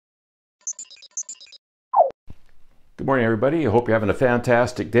Good morning, everybody. I hope you're having a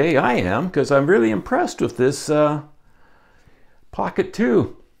fantastic day. I am, because I'm really impressed with this Pocket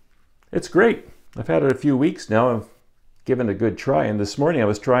 2. It's great. I've had it a few weeks now. I've given it a good try, and this morning I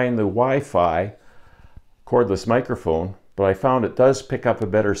was trying the Wi-Fi cordless microphone, but I found it does pick up a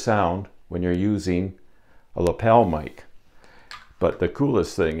better sound when you're using a lapel mic. But the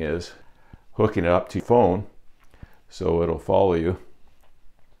coolest thing is hooking it up to your phone so it'll follow you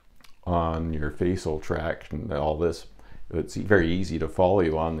on your facial track and all this. It's very easy to follow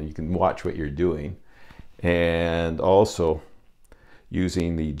you on. You can watch what you're doing, and also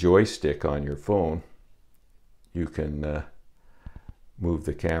using the joystick on your phone you can move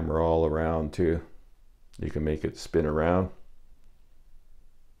the camera all around too. You can make it spin around,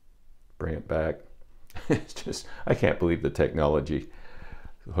 bring it back. It's just, I can't believe the technology.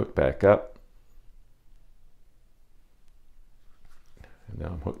 Hook back up, and now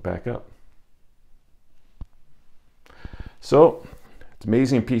I'm hooked back up. So it's an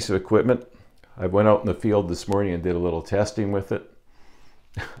amazing piece of equipment. I went out in the field this morning and did a little testing with it.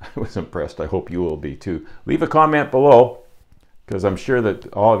 I was impressed. I hope you will be too. Leave a comment below, because I'm sure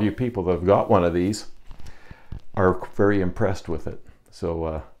that all of you people that have got one of these are very impressed with it.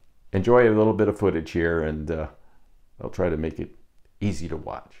 So enjoy a little bit of footage here, and I'll try to make it easy to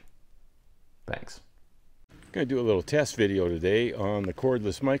watch. Thanks. I'm going to do a little test video today on the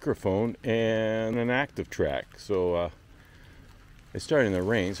cordless microphone and an active track. So it's starting to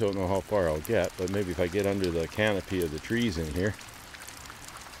rain, so I don't know how far I'll get, but maybe if I get under the canopy of the trees in here,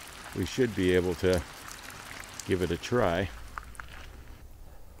 we should be able to give it a try.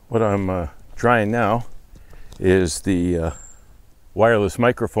 What I'm trying now is the wireless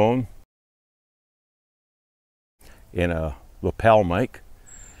microphone in a lapel mic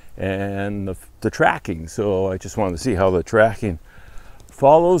and the tracking. So I just wanted to see how the tracking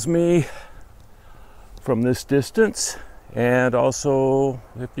follows me from this distance, and also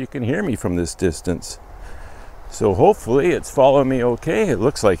if you can hear me from this distance. So hopefully it's following me okay. It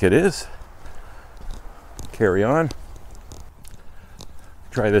looks like it is. Carry on.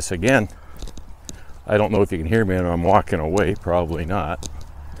 Try this again. I don't know if you can hear me and I'm walking away, probably not.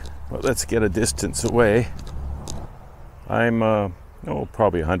 But let's get a distance away. I'm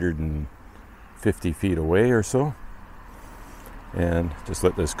probably 150 feet away or so. And just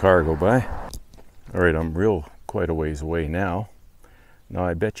let this car go by. All right, I'm quite a ways away now. Now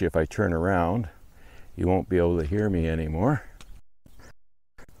I bet you if I turn around, you won't be able to hear me anymore.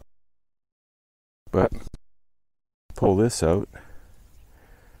 But pull this out,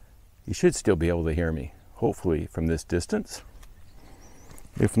 you should still be able to hear me, hopefully from this distance.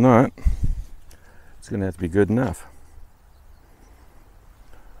 If not, it's going to have to be good enough.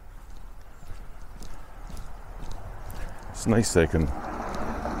 It's nice that I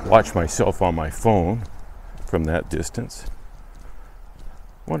can watch myself on my phone from that distance.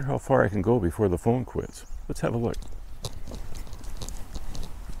 Wonder how far I can go before the phone quits. Let's have a look.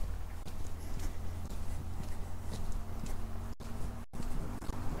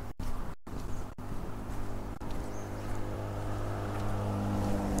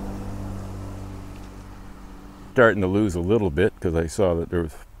 Starting to lose a little bit because I saw that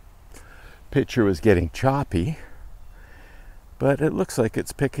the picture was getting choppy, but it looks like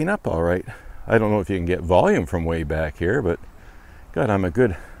it's picking up all right. I don't know if you can get volume from way back here, but God, I'm a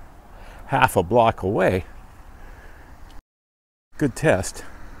good half a block away. Good test.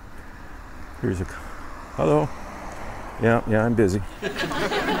 Here's a hello. Yeah, I'm busy. All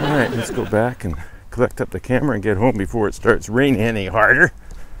right, let's go back and collect up the camera and get home before it starts raining any harder.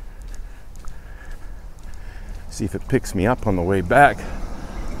 See if it picks me up on the way back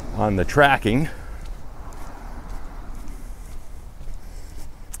on the tracking.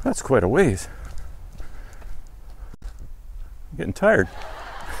 That's quite a ways. I'm getting tired.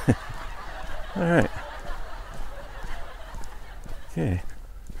 All right. Okay.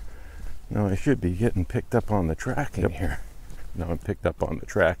 Now I should be getting picked up on the tracking here. Now I'm picked up on the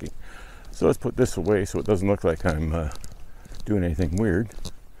tracking. So let's put this away so it doesn't look like I'm doing anything weird.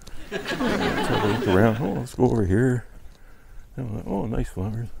 So look around. Oh, let's go over here. Oh, nice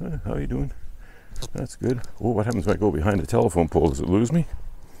flowers. How you doing? That's good. Oh, what happens if I go behind the telephone pole? Does it lose me?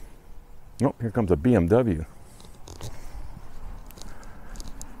 Oh, here comes a BMW.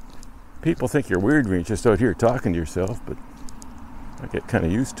 People think you're weird when you're just out here talking to yourself, but I get kind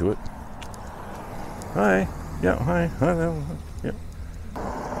of used to it. Hi. Yeah, hi. Hello. Yep.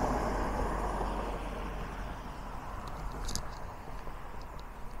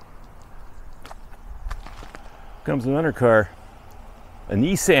 Comes another car, a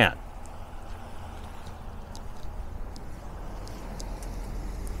Nissan.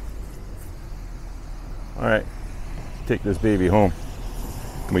 All right, take this baby home.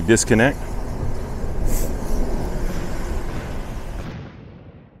 Can we disconnect?